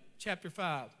heaven, chapter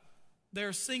 5.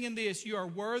 They're singing this, you are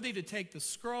worthy to take the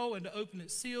scroll and to open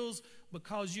its seals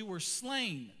because you were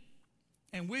slain.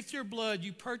 And with your blood,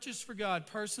 you purchased for God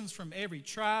persons from every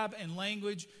tribe and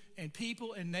language and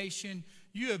people and nation.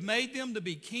 You have made them to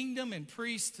be kingdom and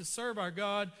priests to serve our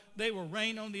God. They will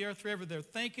reign on the earth forever. They're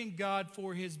thanking God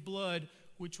for his blood,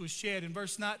 which was shed. In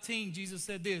verse 19, Jesus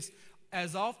said this,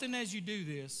 as often as you do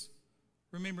this,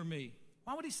 remember me.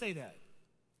 Why would he say that?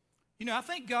 You know, I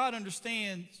think God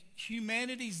understands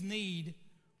humanity's need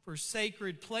for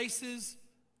sacred places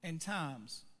and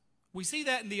times. We see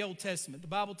that in the Old Testament. The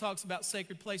Bible talks about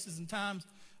sacred places and times.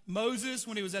 Moses,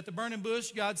 when he was at the burning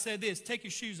bush, God said this, take your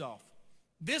shoes off.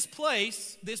 This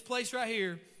place right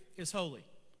here is holy.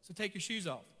 So take your shoes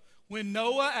off. When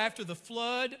Noah, after the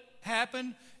flood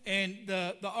happened and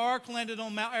the ark landed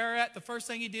on Mount Ararat, the first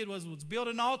thing he did was build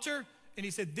an altar. And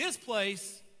he said, this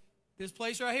place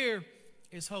right here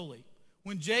is holy.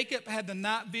 When Jacob had the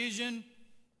night vision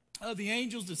of the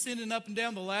angels descending up and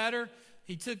down the ladder,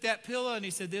 he took that pillow and he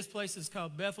said, this place is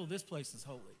called Bethel. This place is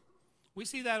holy. We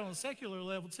see that on a secular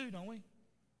level too, don't we?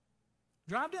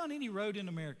 Drive down any road in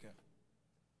America.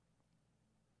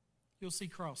 You'll see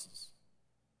crosses.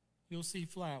 You'll see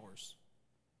flowers.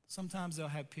 Sometimes they'll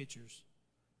have pictures.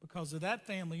 Because of that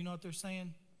family, you know what they're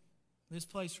saying? This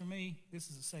place for me,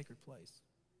 this is a sacred place.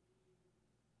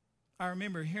 I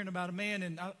remember hearing about a man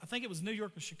in, I think it was New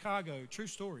York or Chicago, true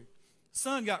story.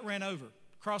 Son got ran over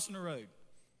crossing the road.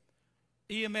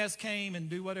 EMS came and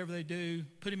do whatever they do,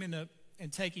 put him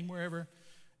and take him wherever.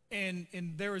 And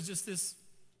there was just this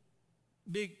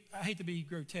big, I hate to be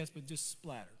grotesque, but just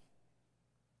splatter.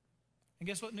 And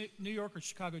guess what New York or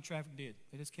Chicago traffic did?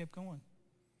 They just kept going.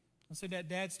 And so that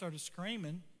dad started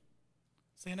screaming,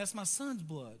 saying, that's my son's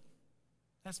blood.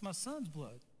 That's my son's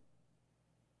blood.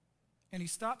 And he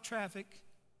stopped traffic,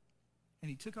 and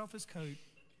he took off his coat,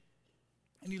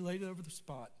 and he laid it over the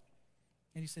spot.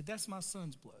 And he said, that's my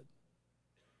son's blood.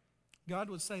 God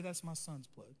would say, that's my son's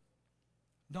blood.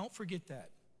 Don't forget that.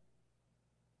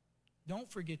 Don't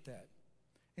forget that.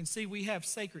 And see, we have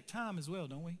sacred time as well,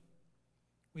 don't we?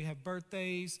 We have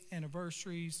birthdays,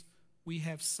 anniversaries. We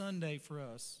have Sunday for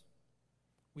us.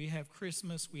 We have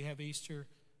Christmas, we have Easter,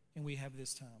 and we have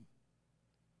this time.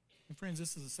 And friends,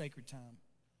 this is a sacred time.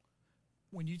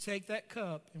 When you take that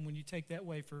cup and when you take that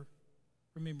wafer,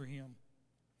 remember him.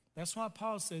 That's why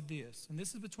Paul said this, and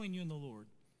this is between you and the Lord.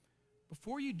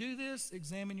 Before you do this,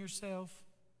 examine yourself,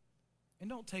 and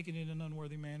don't take it in an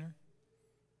unworthy manner.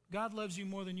 God loves you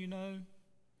more than you know,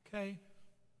 okay?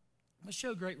 Let's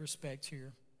show great respect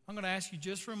here. I'm going to ask you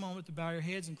just for a moment to bow your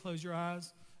heads and close your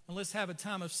eyes, and let's have a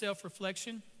time of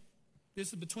self-reflection. This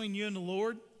is between you and the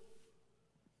Lord.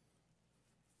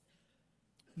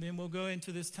 And then we'll go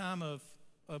into this time of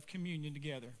communion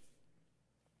together.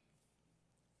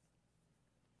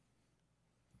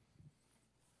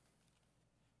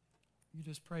 You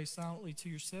just pray silently to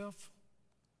yourself.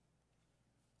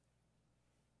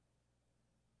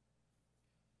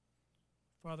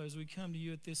 Father, as we come to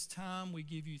you at this time, we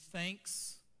give you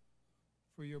thanks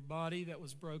for your body that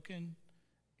was broken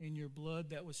and your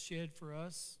blood that was shed for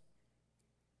us.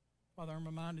 Father, I'm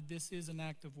reminded this is an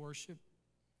act of worship.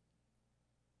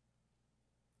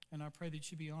 And I pray that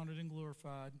you be honored and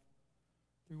glorified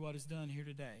through what is done here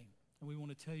today. And we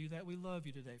want to tell you that we love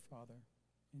you today, Father.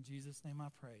 In Jesus' name I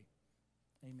pray.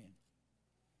 Amen.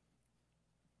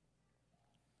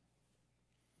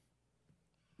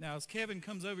 Now, as Kevin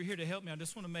comes over here to help me, I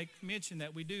just want to make mention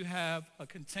that we do have a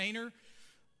container.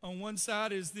 On one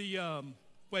side is the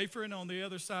wafer, and on the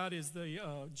other side is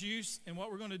the juice. And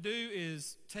what we're going to do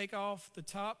is take off the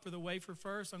top for the wafer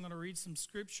first. I'm going to read some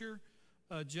scripture.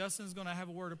 Justin's going to have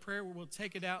a word of prayer where we'll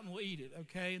take it out and we'll eat it,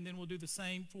 okay? And then we'll do the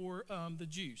same for the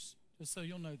juice, just so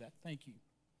you'll know that. Thank you.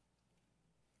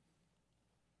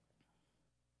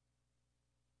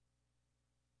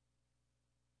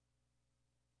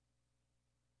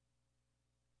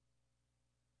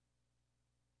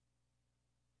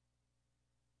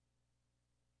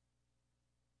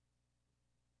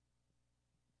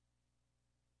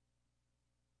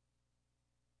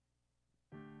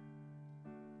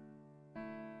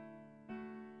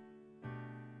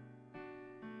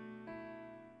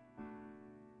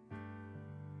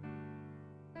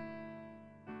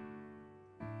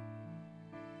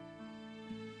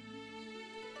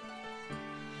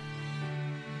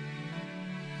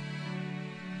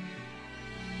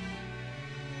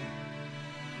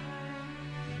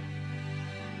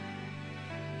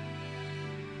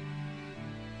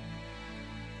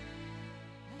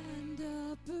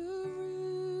 Upper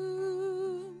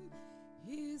room,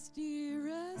 his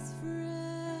dearest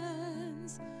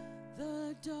friends,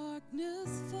 the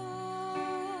darkness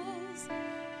falls,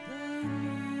 the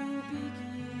new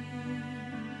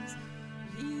begins.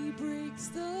 He breaks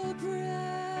the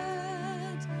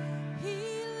bread,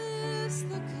 he lifts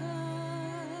the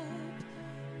cup,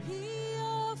 he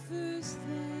offers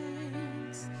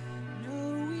thanks,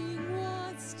 knowing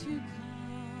what's to come.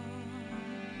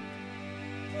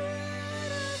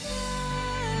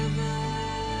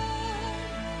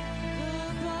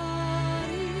 The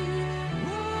body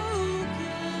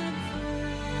broken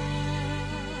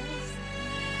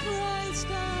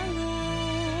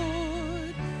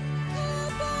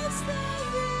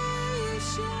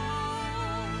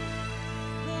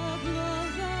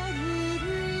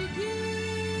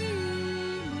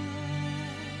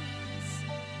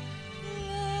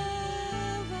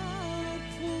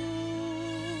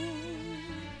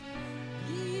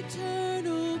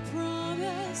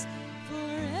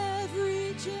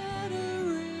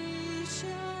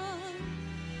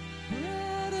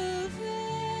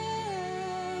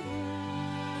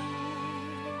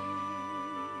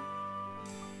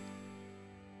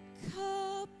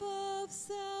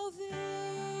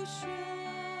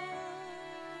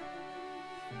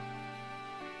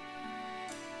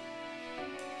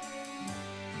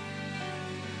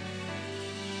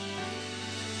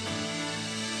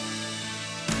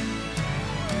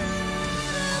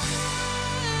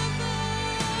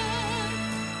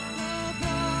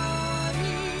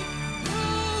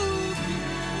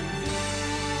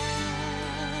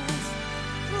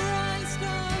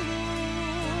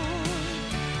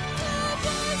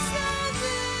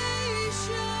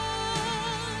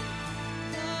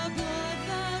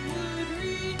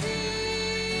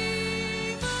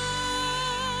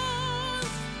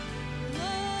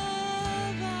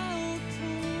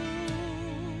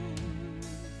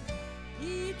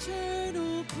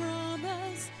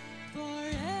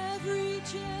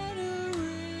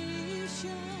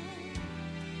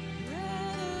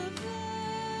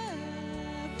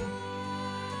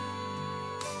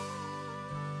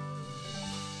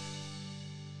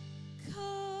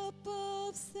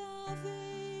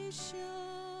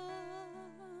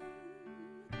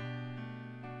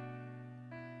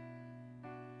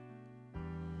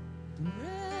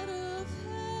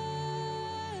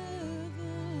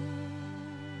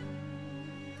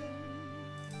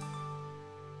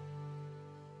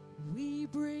We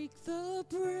break the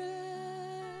bread,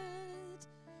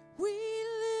 we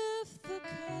lift the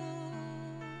cup,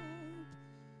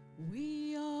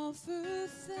 we offer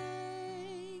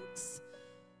thanks,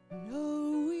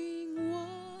 knowing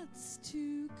what's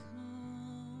to come.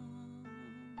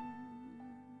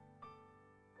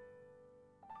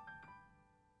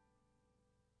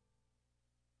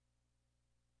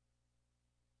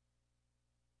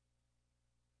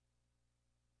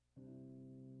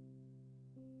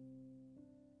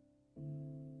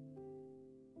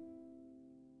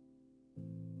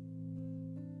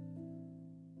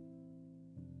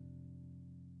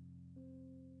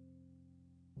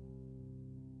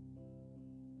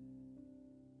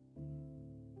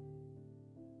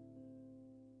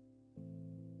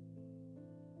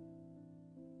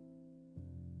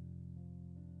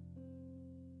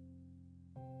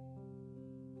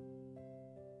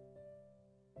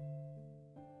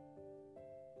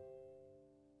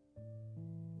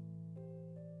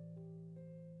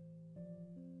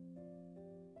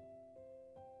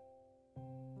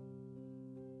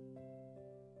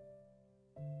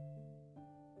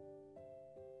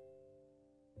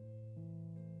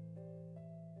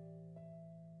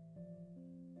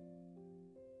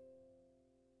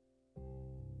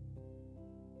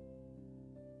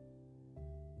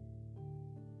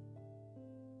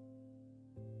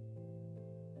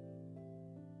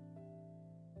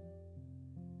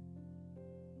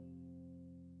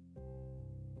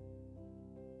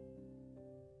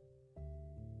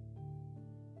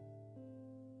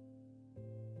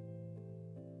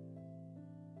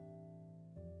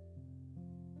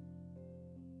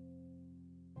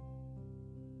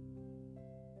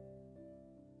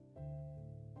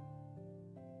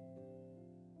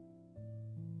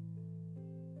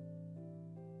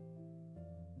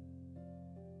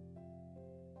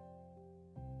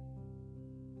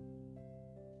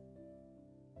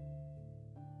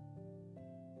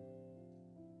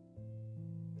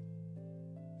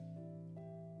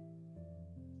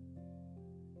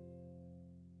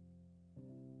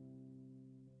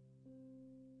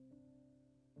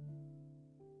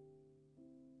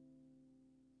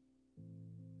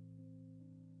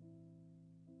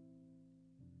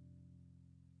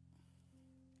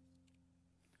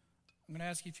 I'm going to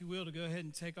ask you, if you will, to go ahead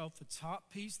and take off the top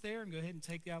piece there and go ahead and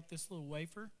take out this little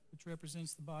wafer, which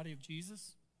represents the body of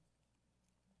Jesus.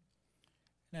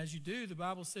 And as you do, the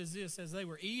Bible says this: as they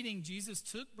were eating, Jesus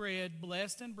took bread,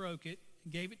 blessed and broke it,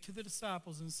 and gave it to the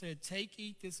disciples and said, "Take,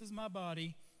 eat, this is my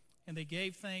body." And they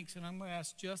gave thanks. And I'm going to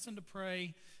ask Justin to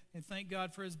pray and thank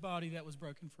God for his body that was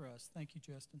broken for us. Thank you,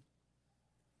 Justin.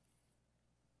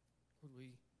 Lord,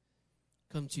 we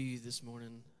come to you this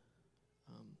morning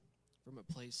from a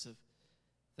place of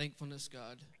thankfulness,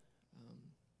 God,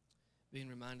 being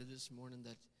reminded this morning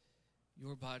that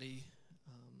your body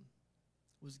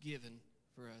was given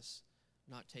for us,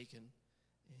 not taken.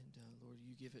 And Lord,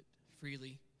 you give it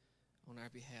freely on our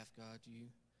behalf, God. You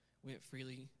went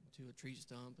freely to a tree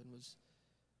stump and was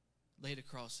laid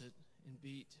across it and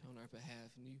beat on our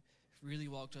behalf. And you freely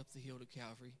walked up the hill to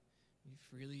Calvary. You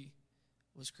freely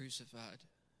was crucified.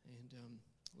 And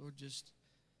Lord, just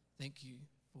thank you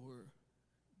for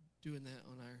doing that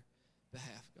on our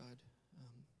behalf, God.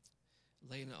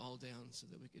 Laying it all down so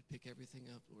that we could pick everything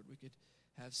up, Lord. We could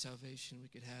have salvation. We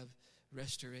could have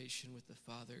restoration with the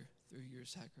Father through your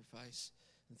sacrifice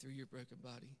and through your broken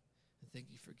body. And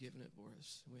thank you for giving it for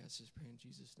us. And we ask this prayer in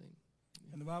Jesus' name.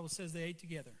 Amen. And the Bible says they ate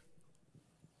together.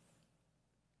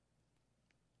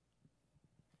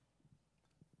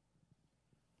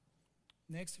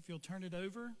 Next, if you'll turn it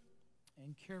over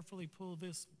and carefully pull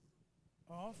this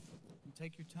off and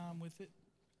take your time with it.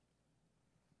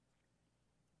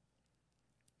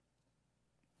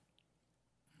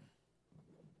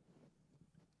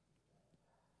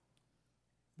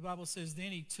 The Bible says,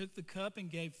 then he took the cup and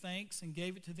gave thanks and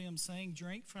gave it to them, saying,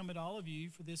 "Drink from it, all of you,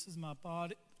 for this is my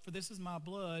body, for this is my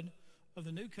blood of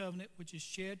the new covenant, which is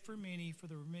shed for many for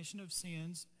the remission of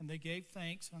sins." And they gave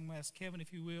thanks. I'm going to ask Kevin,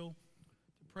 if you will,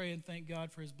 to pray and thank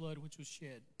God for his blood which was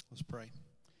shed. Let's pray.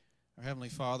 Our Heavenly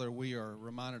Father, we are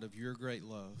reminded of your great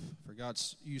love. For God,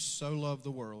 you so loved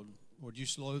the world. Lord, you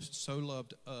so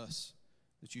loved us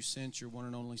that you sent your one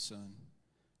and only Son.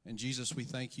 And Jesus, we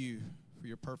thank you for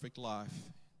your perfect life.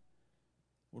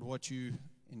 Lord, what you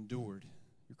endured,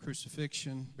 your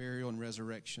crucifixion, burial, and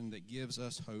resurrection that gives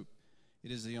us hope. It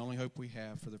is the only hope we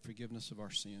have for the forgiveness of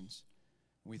our sins.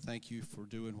 And we thank you for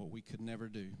doing what we could never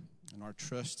do. And our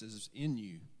trust is in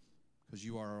you because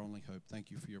you are our only hope.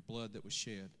 Thank you for your blood that was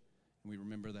shed. And we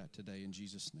remember that today in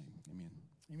Jesus' name. Amen.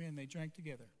 Amen. They drank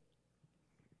together.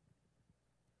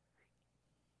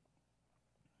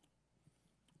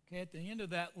 Okay, at the end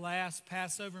of that last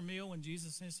Passover meal, when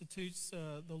Jesus institutes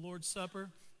the Lord's Supper,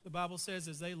 the Bible says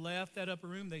as they left that upper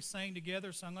room, they sang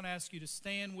together. So I'm going to ask you to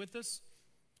stand with us.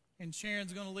 And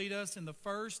Sharon's going to lead us in the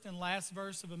first and last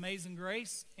verse of Amazing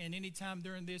Grace. And anytime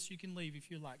during this, you can leave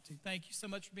if you'd like to. Thank you so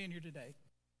much for being here today.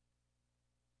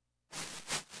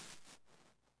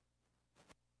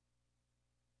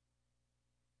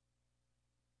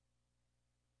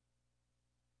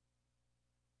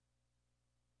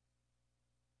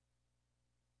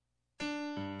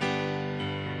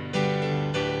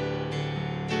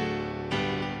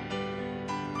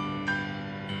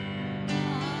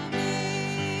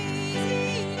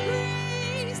 Amazing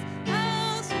grace,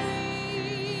 how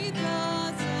sweet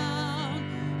the sound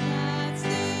that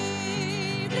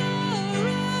saved a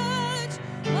wretch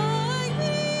like me.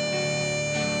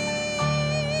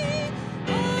 I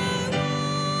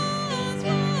once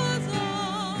was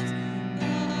lost,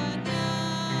 but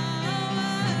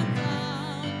now am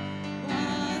found.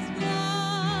 Was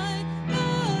blind,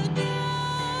 but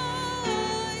now I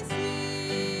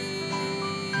see. When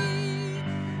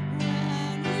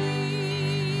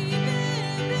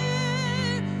we've been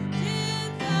there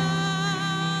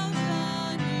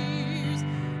 10,000 years,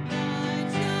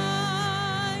 bright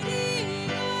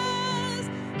shining as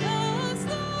the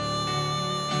sun,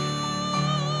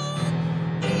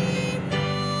 we've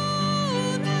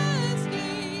known as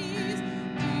kings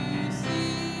to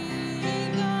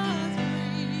sing God's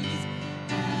praise.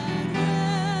 And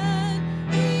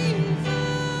when He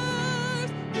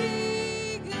first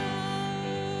begun.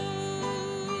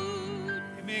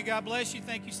 Amen. God bless you.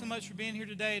 Thank you so much for being here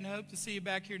today, and I hope to see you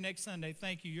back here next Sunday.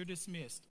 Thank you. You're dismissed.